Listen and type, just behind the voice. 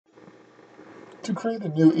To create a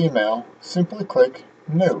new email, simply click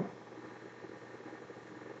New.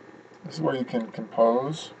 This is where you can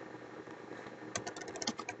compose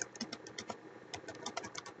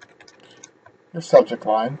your subject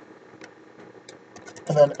line,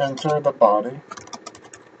 and then enter the body.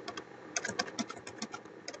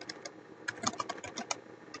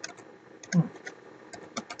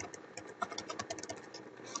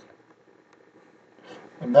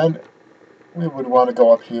 And then we would want to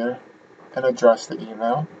go up here and address the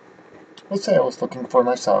email. Let's say I was looking for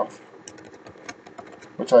myself,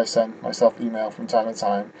 which I send myself email from time to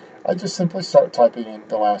time. I just simply start typing in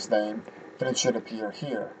the last name, and it should appear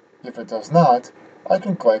here. If it does not, I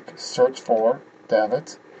can click Search for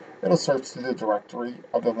Davitt. It'll search through the directory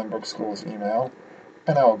of the Lindbergh Schools email,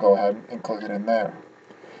 and I will go ahead and click it in there.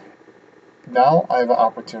 Now I have an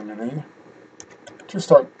opportunity to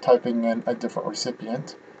start typing in a different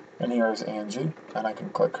recipient, and here is Angie, and I can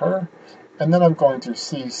click her, and then I'm going to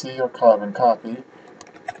CC or carbon copy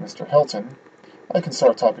Mr. Hilton. I can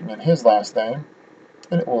start typing in his last name,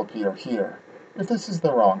 and it will appear here. If this is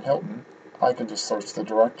the wrong Hilton, I can just search the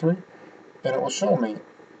directory, and it will show me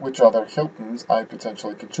which other Hiltons I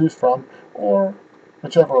potentially could choose from, or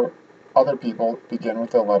whichever other people begin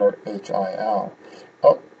with the letter H-I-L.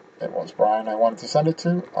 Oh, it was Brian I wanted to send it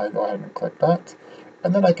to. I go ahead and click that,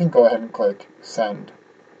 and then I can go ahead and click Send.